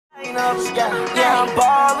out the sky. Yeah, I'm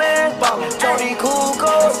ballin', Tony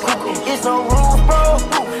Kukoc. It's no rules, bro.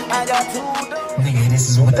 I got two doors. Nigga, this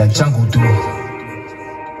is what that jungle do.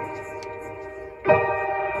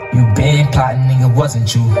 You been plotting, nigga,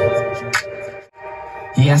 wasn't you?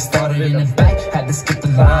 Yeah, I started in the back, had to skip the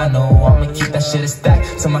line, oh, I'ma keep that shit a stack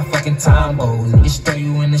till my fucking time goes. Niggas throw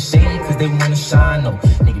you in the shade, cause they wanna shine, oh.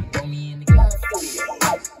 Nigga, throw me in the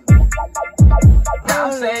now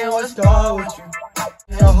I'm saying what's wrong with you,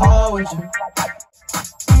 in the hall with you.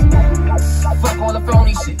 Fuck all the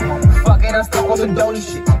phony shit, fuck it, I'm stuck on some Donny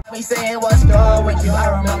shit. Me saying what's wrong with you,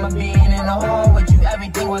 I remember being in the hall with you.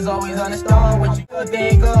 Everything was always on the store with you.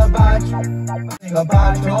 Think about you, think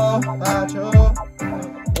about you.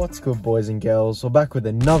 What's good, boys and girls? We're back with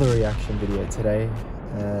another reaction video today,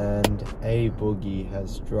 and A Boogie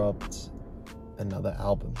has dropped another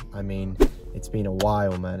album. I mean, it's been a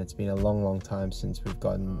while, man. It's been a long time since we've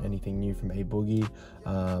gotten anything new from A Boogie,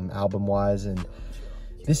 album wise, and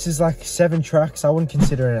this is like 7 tracks. I wouldn't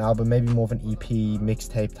consider it an album, maybe more of an EP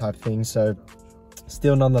mixtape type thing. So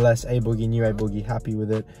still, nonetheless, A Boogie, new A Boogie, happy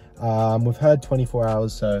with it. We've heard 24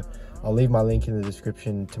 Hours, so I'll leave my link in the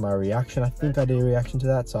description to my reaction. I think I did a reaction to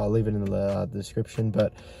that, so I'll leave it in the description.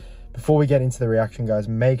 But before we get into the reaction, guys,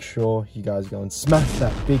 make sure you guys go and smash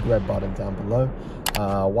that big red button down below.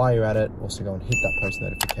 While you're at it, also go and hit that post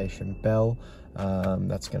notification bell.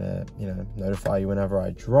 That's gonna, notify you whenever I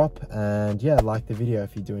drop. And yeah, like the video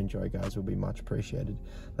if you do enjoy, guys, will be much appreciated.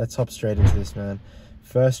 Let's hop straight into this, man.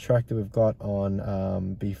 First track that we've got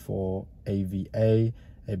on B4 AVA,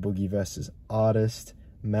 A Boogie versus Artist.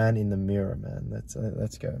 Man in the Mirror, man. Let's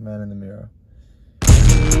go. Man in the Mirror.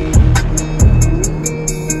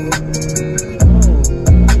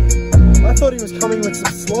 I thought he was coming with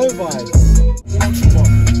some slow vibes.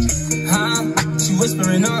 She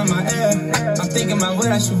whispering on my ear. I'm thinking about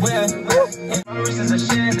what I should wear.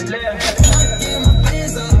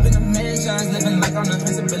 Living like I'm the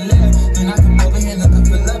Prince of Bel-Air. Then I come over here looking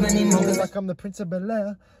for love anymore. Like I'm the Prince of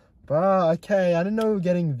Bel-Air. But okay, I didn't know we were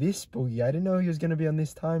getting this Boogie. I didn't know he was going to be on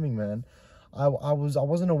this timing, man. I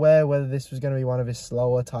wasn't aware whether this was going to be one of his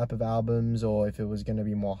slower type of albums or if it was going to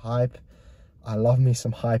be more hype. I love me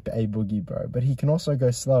some hype A Boogie, bro. But he can also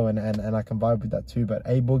go slow, and I can vibe with that too. But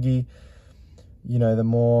A Boogie, the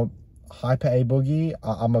more hyper A Boogie,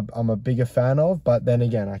 I'm a bigger fan of. But then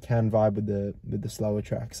again, I can vibe with the slower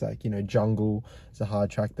tracks, like Jungle is a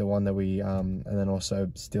hard track, the one that we and then also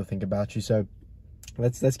Still Think About You. So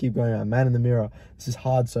let's keep going on. Man in the Mirror. This is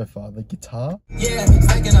hard so far. The guitar. Yeah,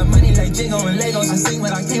 stacking up money like Jingo and Legos. I sing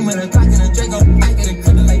when I came with a clock and a Draco. Back at a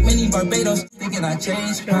crib like mini Barbados. Thinking I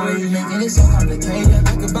changed. How are you making it so complicated?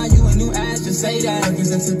 I could buy you a new ass, just say that.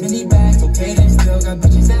 Cause it's a penny bags, okay? They still got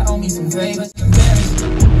bitches that owe me some favors.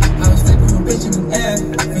 I was flipping a bitch in the air.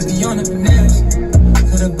 50 on the bananas.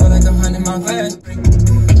 Could've go like 100 my fast.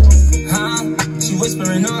 She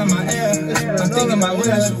whispering on my ear. I'm thinking about what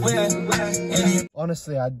I should wear.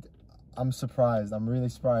 Honestly, I'm surprised. I'm really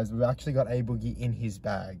surprised. We've actually got A Boogie in his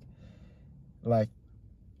bag. Like,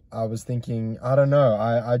 I was thinking, I don't know.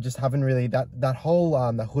 I just haven't really that whole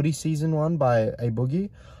the Hoodie season one by A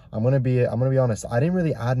Boogie. I'm gonna be honest. I didn't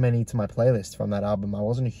really add many to my playlist from that album. I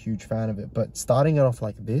wasn't a huge fan of it. But starting it off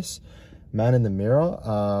like this, Man in the Mirror,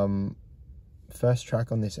 first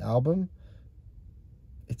track on this album.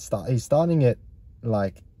 He's starting it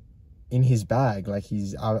like in his bag, like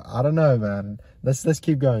he's I don't know, man. Let's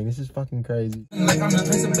keep going. This is fucking crazy. Like I'm the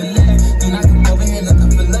Prince of Bel-Air. Then I come over here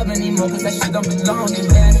looking for love anymore, cause that shit don't belong in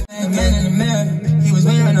bed. Man in the mirror, he was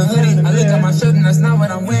wearing a hoodie. I looked at my shirt and that's not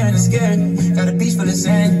what I'm wearing. It's scary. Got a beach full of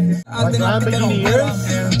sand. Like Lamborghini ears.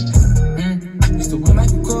 Used to wear my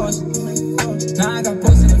clothes. Now I got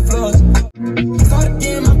posted in floors. Started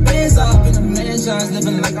getting my bands up in the mansions,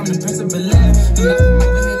 living like I'm the Prince of Bel-Air. Then I come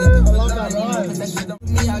over here looking for love anymore, cause that shit don't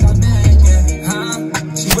me. I got mad.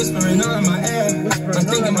 She whispering on my ear. I'm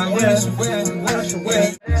thinking about what I should wear.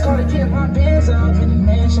 Started getting my bands up in the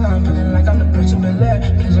mansion, feeling like I'm the Prince of Bel-Air.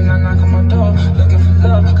 Pigeon, I knock on my door, looking for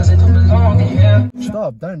love, cause it don't belong in here.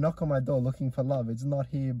 Stop! Don't knock on my door looking for love. It's not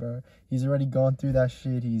here, bro. He's already gone through that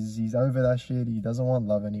shit. He's over that shit. He doesn't want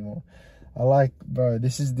love anymore. Bro,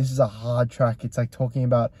 this is a hard track. It's like talking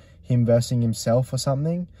about him versing himself or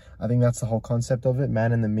something. I think that's the whole concept of it.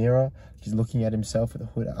 Man in the Mirror. He's looking at himself with a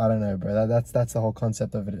hood. I don't know, bro. That's the whole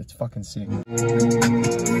concept of it. It's fucking sick.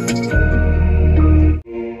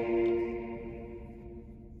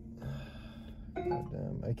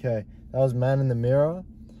 Goddamn. Okay, that was Man in the Mirror.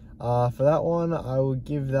 For that one, I would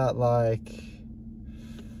give that like...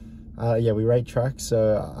 yeah, we rate tracks,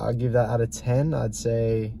 so I'll give that out of 10. I'd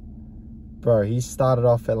say bro, he started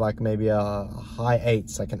off at like maybe a high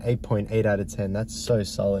 8s, like an 8.8 out of 10. That's so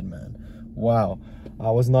solid, man. Wow. I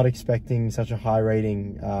was not expecting such a high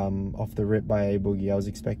rating off the rip by A Boogie. I was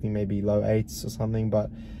expecting maybe low 8s or something, but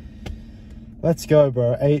let's go,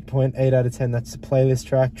 bro. 8.8 out of 10. That's the playlist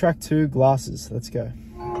track. Track 2, Glasses. Let's go.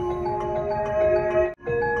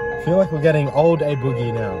 I feel like we're getting old A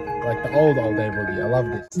Boogie now. Like the old A Boogie. I love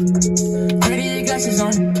this. 38 glasses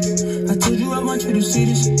on. I told you I want you to see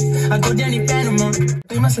this. I go down the Panama.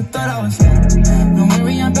 They must have thought I was fat. Don't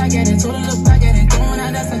worry, I'm back at it. Told her look back at it. Throwing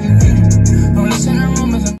out that's like you read it. Don't listen to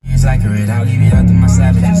rumors. It's accurate. I'll leave it up to my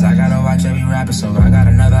savages. I gotta watch every rapper, so I got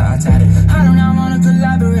another I tatted. I don't know, I wanna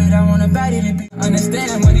collaborate. I wanna bite it.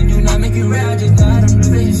 Understand money do not make it real. Just I don't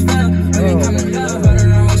do it, just fell. When it come to love, I don't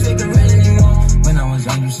know what's fake or real anymore. When I was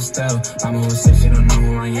young, you should still. Mama was sick, she don't know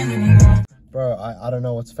who I am anymore. Bro, I don't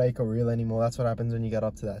know what's fake or real anymore. That's what happens when you get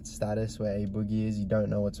up to that status where A Boogie is. You don't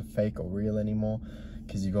know what's a fake or real anymore,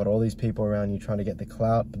 because you got all these people around you trying to get the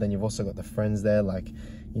clout, but then you've also got the friends there, like,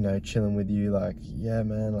 you know, chilling with you, like, yeah,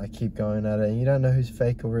 man, like, keep going at it. And you don't know who's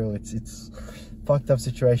fake or real. It's fucked up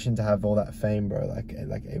situation to have all that fame, bro, like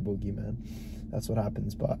A Boogie, man. That's what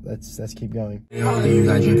happens, but let's keep going. You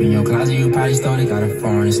got drip in your closet, you probably stole it, got a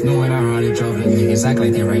foreign. It's new and I already drove it. Niggas act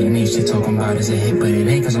like they writing these shit, talking about it's a hit, but it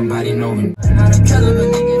ain't cause somebody know me. Not a killer, but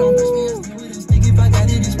nigga don't push me, I stay with this nigga. If I got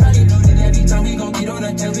it, it's probably loaded. Every time we gon' get on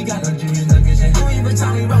that tail, we got luxury luggage. And every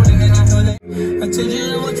time we rolling, and I told her, I told you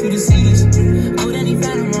I want you to see this. Go to any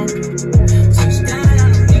Panama. Touchdown on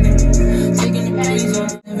the weekend, taking the panties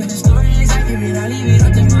off. Never the story is accurate, I leave it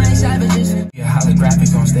up to my savages.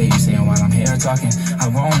 Holographic on stage saying while I'm here talking. I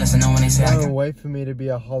won't listen to when they say I don't wait for me to be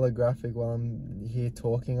a holographic while I'm here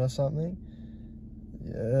talking or something.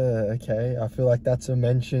 Yeah, okay. I feel like that's a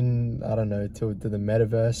mention, I don't know, to the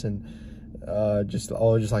metaverse and just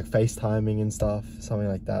like FaceTiming and stuff, something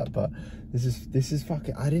like that. But this is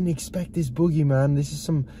fucking, I didn't expect this Boogie, man. This is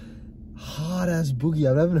some hard ass Boogie.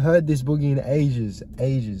 I haven't heard this Boogie in ages.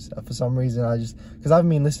 For some reason, because I haven't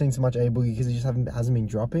been listening to much A Boogie because it just hasn't been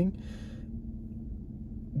dropping.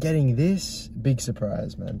 Getting this, big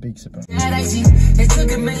surprise, man, big surprise. It took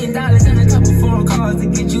 $1 million and a couple phone calls to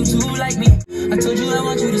get you to like me. I told you I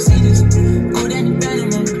want you to see this. Go down the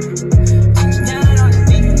Panama. Down on the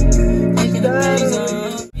deep, taking the pennies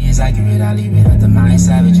off. It's accurate, I leave it up to my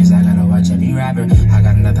savages. I gotta watch every rapper. I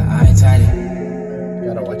got another eye tatted.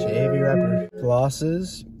 Gotta watch every rapper.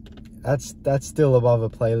 Glasses, that's still above a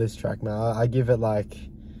playlist track, man. I give it like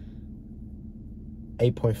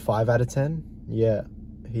 8.5 out of 10. Yeah.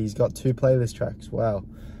 He's got 2 playlist tracks. Wow.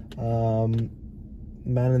 Man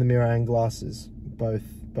in the Mirror and Glasses.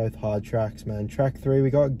 Both hard tracks, man. Track 3, we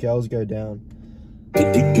got Girls Go Down.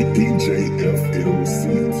 Beast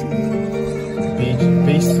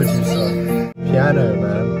producer. Piano,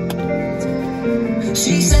 man.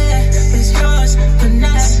 She said, it's yours,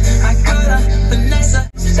 finesse. I call her Vanessa.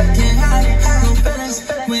 Can't hide, no feelings.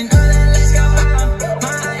 When all that lights go out,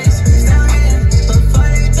 my eyes down here, but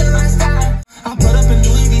funny to my style. I put up in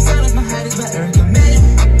Louis V. Sellers, my hat is better recommended.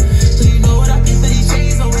 So you know what I pay for these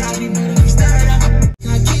chains, or what I be made of stereo.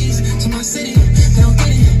 Got keys to my city, they don't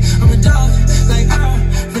get it. I'm a dog, like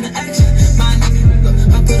from the action. My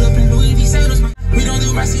nigga, I put up in Louis V. Sellers, we don't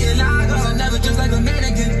do Murcielago. I never just like a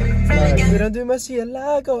mannequin. We don't do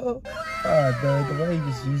Murcielago. The way he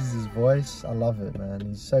just uses his voice, I love it, man.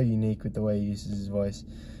 He's so unique with the way he uses his voice.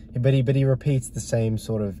 But he repeats the same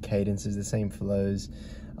sort of cadences, the same flows.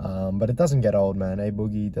 But it doesn't get old, man. A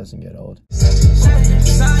Boogie doesn't get old.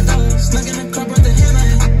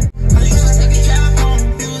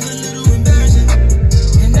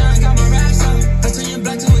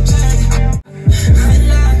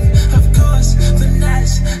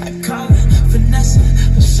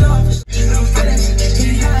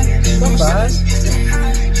 Not bad.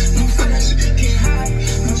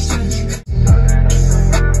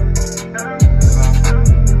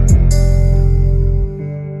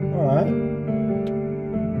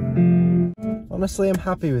 Honestly, I'm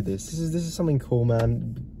happy with this. This is something cool,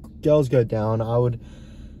 man. Girls Go Down. I would,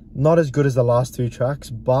 not as good as the last 2 tracks,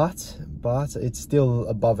 but it's still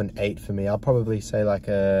above an 8 for me. I'll probably say like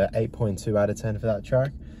a 8.2 out of 10 for that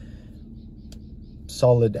track.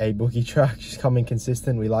 Solid A Boogie track, just coming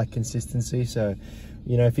consistent. We like consistency, so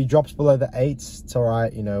you know, if he drops below the 8s, it's all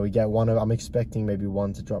right. You know, we get one of, I'm expecting maybe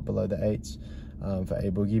 1 to drop below the 8s for A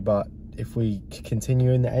Boogie, but if we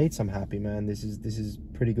continue in the 8s, I'm happy, man. This is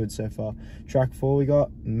pretty good so far. Track 4, we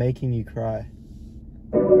got Making You Cry.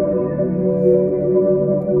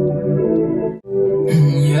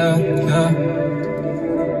 Yeah.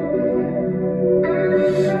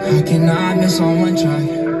 I cannot miss on one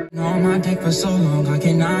track. No, my dick for so long, I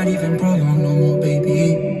cannot even prolong no more,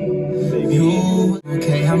 baby. You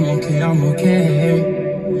okay? I'm okay. I'm okay.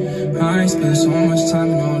 I spent so much time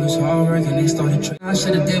and all this hard work, and they started trading. I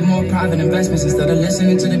should have did more private investments instead of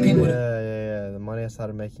listening to the people. Yeah. The money I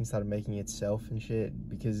started making itself and shit,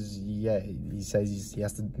 because he says he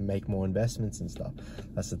has to make more investments and stuff.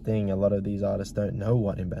 That's the thing. A lot of these artists don't know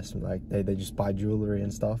what investment. Like they just buy jewelry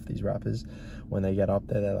and stuff. These rappers, when they get up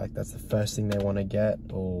there, they're like, that's the first thing they want to get,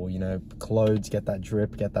 or you know, clothes, get that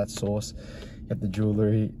drip, get that sauce, get the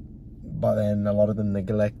jewelry. But then a lot of them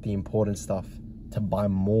neglect the important stuff, to buy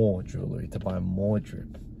more jewelry, to buy more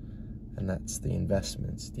drip, and that's the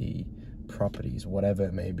investments, the properties, whatever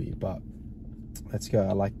it may be. But let's go.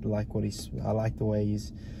 I like the way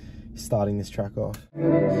he's starting this track off.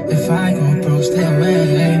 If I go broke, stay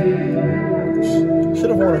away. Should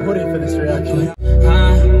have worn a hoodie for this reaction.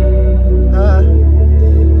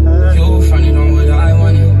 You fronted on what I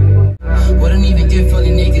wanted. Wouldn't even get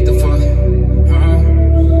fully naked the fuck.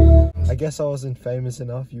 I guess I wasn't famous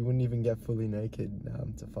enough. You wouldn't even get fully naked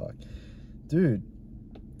to fuck. Dude,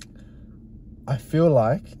 I feel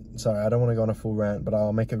like, sorry, I don't want to go on a full rant, but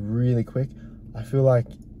I'll make it really quick. I feel like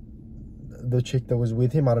the chick that was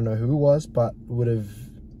with him, I don't know who it was, but would have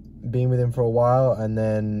been with him for a while and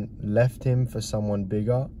then left him for someone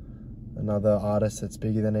bigger, another artist that's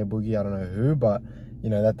bigger than A Boogie. I don't know who, but you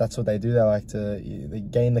know, that's what they do. They like to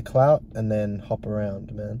gain the clout and then hop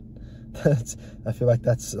around, man. I feel like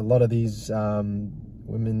that's a lot of these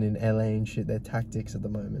women in LA and shit, their tactics at the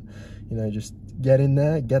moment. You know, just get in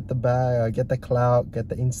there, get the bag, get the clout, get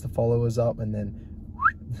the Insta followers up, and then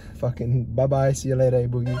fucking bye-bye, see you later, A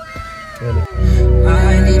Boogie.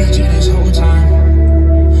 I needed you this whole time.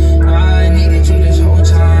 I needed you this whole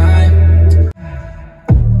time.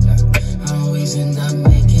 I always end up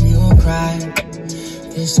making you cry.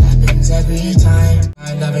 This happens every time.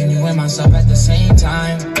 I loving you and myself at the same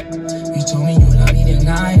time. You told me you love me, then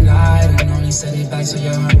I lied, and only said it back so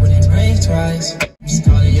your heart wouldn't break twice.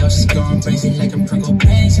 Started your shit going crazy like a prickle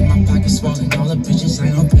pains in my pocket swollen. All the bitches I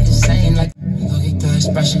know be the same. Like look at the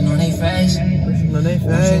expression on their face. You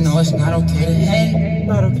know it's not okay to hate.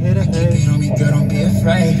 Not okay to hate. Keep it on me, girl, don't be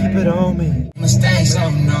afraid. Keep it on me. Mistakes,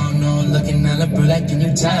 oh no, looking at the brother, can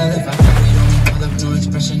you tell if I got it on me? All up, no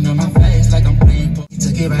expression on my face, like I'm playing poker.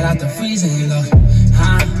 Took it right out the freezer, look.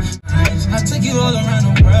 I took you all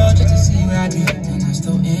around the world just to see where I'd be, and I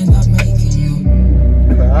still end up making you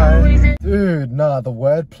cry. Dude, nah, the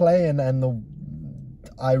wordplay and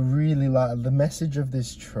I really like the message of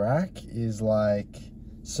this track is like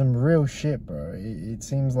some real shit, bro. It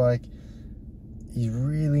seems like he's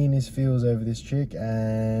really in his feels over this chick,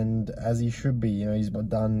 and as he should be. You know, he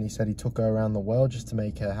said he took her around the world just to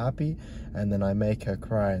make her happy, and then I make her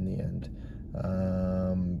cry in the end.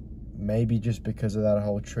 Maybe just because of that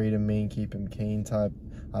whole treat him mean, keep him keen type.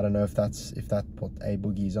 I don't know if that's what A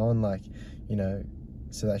Boogie's on, like, you know,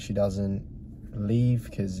 so that she doesn't leave,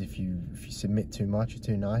 because if you submit too much, you're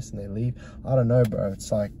too nice and they leave. I don't know, bro.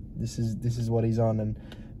 It's like this is what he's on, and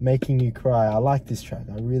making you cry. I like this track.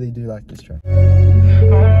 I really do like this track.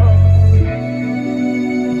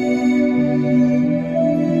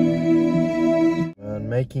 And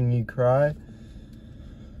making you cry.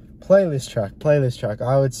 Playlist track.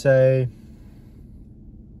 I would say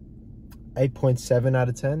 8.7 out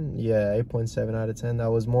of 10. Yeah, 8.7 out of 10. That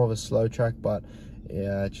was more of a slow track, but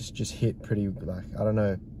yeah, just hit pretty, like, I don't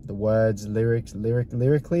know, the words,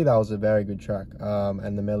 lyrically, that was a very good track.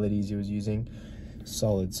 And the melodies he was using,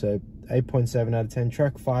 solid. So 8.7 out of 10.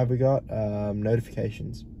 Track 5 we got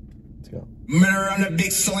Notifications. Let's go. Mirror on the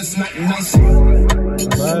big, so it's not nice.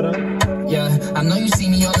 Murder. Yeah, I know you see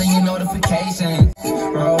me all in your notifications.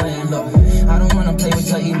 Rolling, look, I don't wanna play with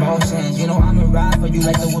your emotions. You know I'ma ride for you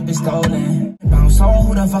like the whoop is stolen. Bounce on,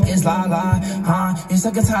 who the fuck is Lala? Huh? You're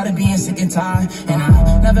sick and tired of being sick and tired, and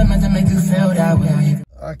I never meant to make you feel that way.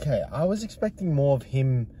 Okay, I was expecting more of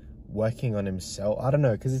him working on himself. I don't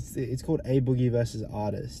know, because it's called A Boogie versus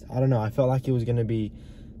Artist. I don't know, I felt like it was gonna be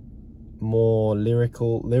more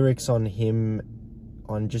lyrics on him,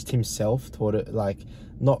 on just himself, toward it, like,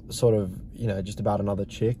 not sort of, you know, just about another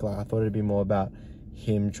chick. Like, I thought it'd be more about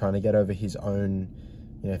him trying to get over his own,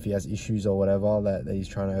 you know, if he has issues or whatever that he's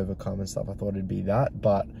trying to overcome and stuff. I thought it'd be that,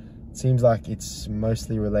 but it seems like it's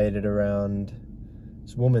mostly related around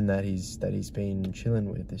this woman that he's been chilling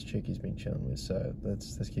with, this chick he's been chilling with. So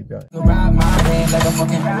let's keep going. Ride my head like a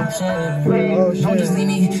fucking oh shit. Don't just leave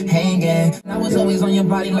me hanging. I was always on your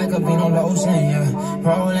body like a Vino lotion, yeah.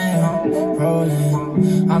 Rolling.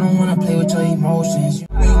 I don't wanna play with your emotions.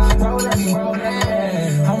 Rolling.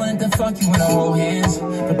 I wanted to fuck you when I hold hands,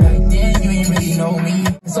 but back then you ain't really know me.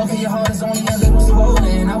 It's okay, your heart is only a little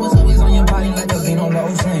swollen. I was always on your body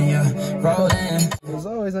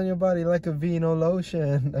like a Vino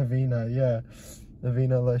lotion. A Vino, yeah. The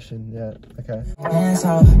Vino lotion, yeah. Okay. Hands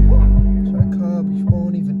off. Trying to call, but you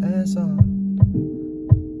won't even answer.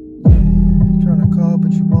 Yeah, trying to call,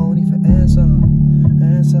 but you won't even answer.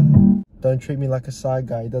 Don't treat me like a side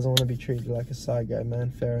guy. He doesn't want to be treated like a side guy,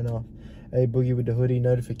 man. Fair enough. Hey, Boogie with the Hoodie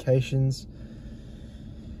notifications.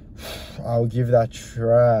 I'll give that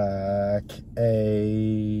track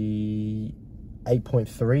a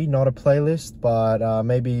 8.3, not a playlist, but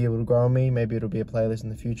maybe it will grow on me. Maybe it'll be a playlist in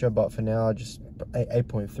the future, but for now, just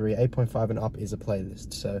 8.3. 8.5 and up is a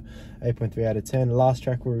playlist, so 8.3 out of 10. Last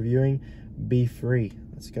track we're reviewing, Be Free.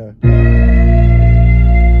 Let's go.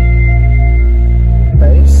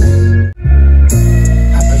 Bass. I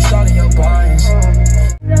pushed all of your buttons.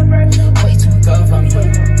 Way too good for me.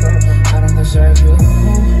 I don't deserve you.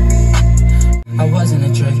 I wasn't a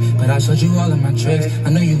trick, but I showed you all of my tricks. I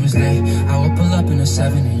knew you was late. I would pull up in a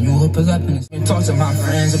 7 and you would pull up in a... Talk to my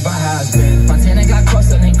friends about how it's been. Montana got caught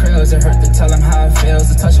selling krills. It hurt to tell them how it feels.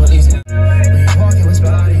 The touch release. When you walk, it was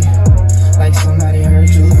body like somebody hurt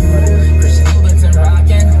you. Christian Louboutin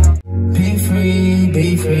rockin'. Be free,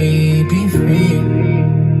 be free, be free.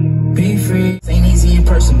 Be free. This ain't easy in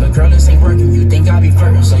person, but girl, this ain't working. You think I be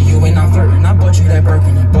flirting, so you ain't not flirting. I bought you that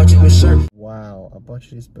Birkin, he bought you a shirt. Wow, I bought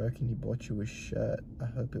you this Birkin, he bought you a shirt. I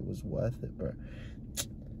hope it was worth it, bro.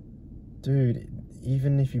 Dude,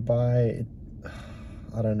 even if you buy it,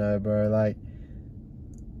 I don't know, bro. Like,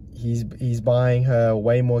 he's buying her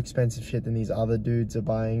way more expensive shit than these other dudes are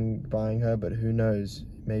buying her, but who knows?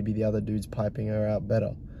 Maybe the other dude's piping her out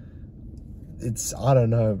better. I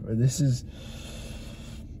don't know, bro. This is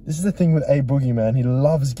the thing with A Boogie, man. He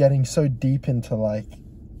loves getting so deep into, like,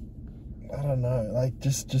 I don't know, like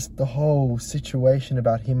just the whole situation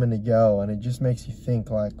about him and the girl, and it just makes you think,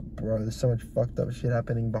 like, bro, there's so much fucked up shit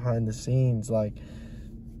happening behind the scenes, like,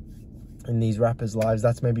 in these rappers' lives.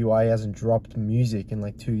 That's maybe why he hasn't dropped music in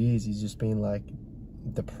like 2 years. He's just been like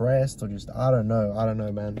depressed, or just I don't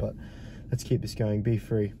know, man. But let's keep this going. Be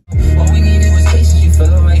free. All we needed was patience, you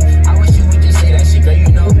feel away. I wish you would just say that shit, girl,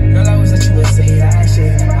 you know. Girl, I wish that you would say that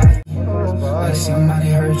shit. Like somebody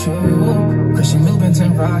hurt you. Christian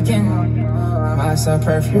Louboutin rockin'. Myself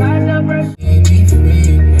perfume. Be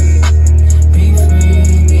free. Be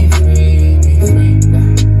free. Be free. Be free.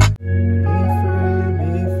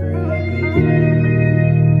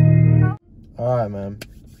 Alright, man.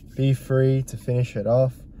 Be Free to finish it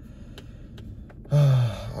off.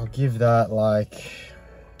 I'll give that like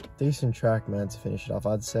decent track, man, to finish it off.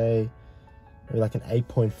 I'd say maybe like an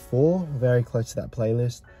 8.4, very close to that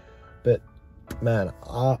playlist. But man,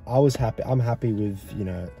 I was happy. I'm happy with, you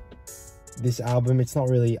know, this album. It's not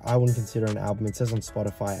really, I wouldn't consider an album. It says on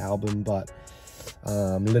Spotify album, but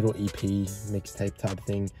little EP mixtape type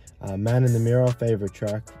thing. Man in the Mirror, favorite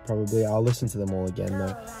track probably. I'll listen to them all again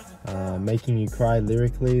though. Making You Cry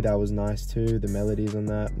lyrically, that was nice too. The melodies on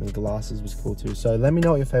that, and Glasses was cool too. So let me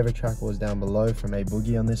know what your favorite track was down below from A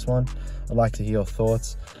Boogie on this one. I'd like to hear your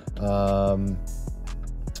thoughts. And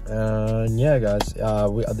yeah, guys,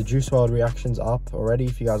 the Juice WRLD reaction's up already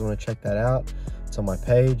if you guys want to check that out. It's on my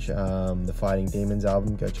page, the Fighting Demons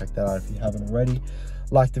album. Go check that out if you haven't already.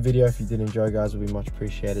 Like the video if you did enjoy, guys, would be much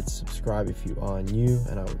appreciated. Subscribe if you are new,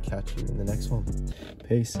 and I will catch you in the next one.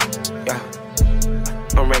 Peace. Yeah,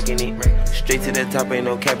 I'm ranking it straight to the top, ain't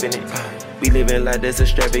no capping it. We living like this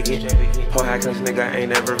extravagant. Whole high class nigga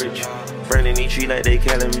ain't ever rich. Burning each tree like they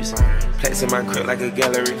calories. Plates in my crib like a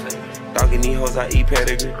gallery. Dogging these hoes, I eat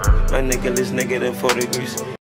pedigree. My nigga is negative 4 degrees.